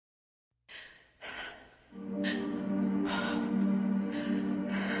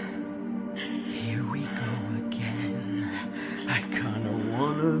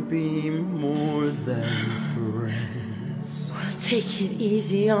be more than friends. Well, take it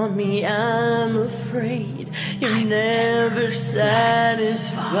easy on me, I'm afraid you're never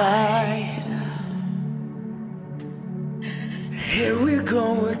satisfied. Here we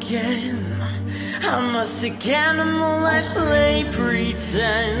go again. I'm a sick animal, I play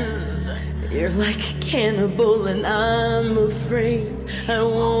pretend. You're like a cannibal and I'm afraid I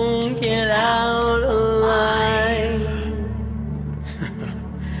won't get out alive.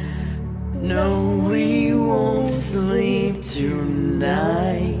 No, we won't sleep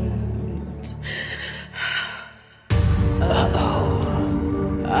tonight.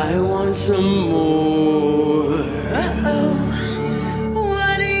 Uh-oh, I want some more. Uh-oh.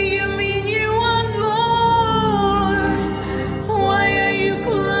 What do you mean you want more? Why are you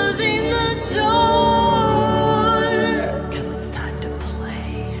closing the door? 'Cause it's time to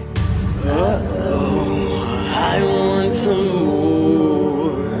play. Uh-oh, I want some more.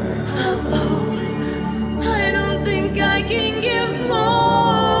 Uh-oh, I don't think I can give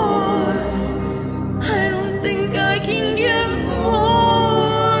more. I don't think I can give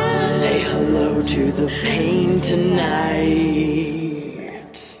more. Say hello to the pain tonight.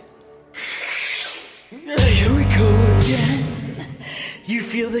 Here we go again. You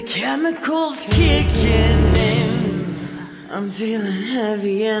feel the chemicals kicking in. I'm feeling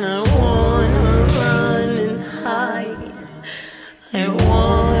heavy and I wanna run and hide. I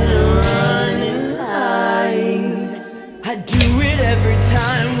wanna run and hide. I do it every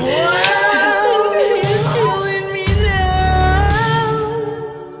time. Whoa, you're killing me now.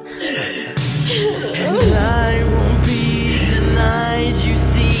 And I won't be denied. You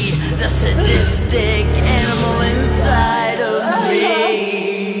see the sadistic animal inside of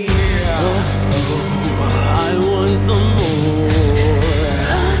me. I want some more.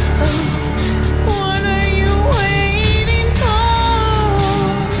 What are you waiting for?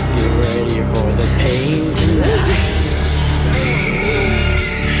 Get ready for the pain tonight.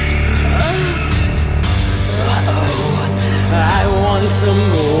 Uh-oh, I want some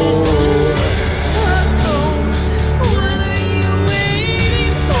more. Uh-oh, what are you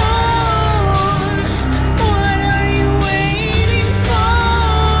waiting for? What are you waiting for?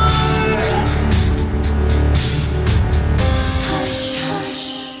 Hush, hush,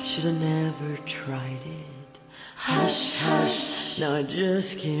 should've never tried it. Hush, hush, now I just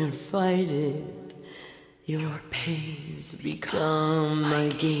can't fight it. Your pains become my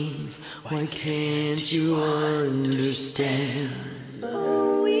games. Why can't you understand?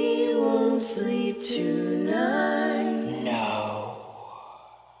 Oh, we won't sleep tonight.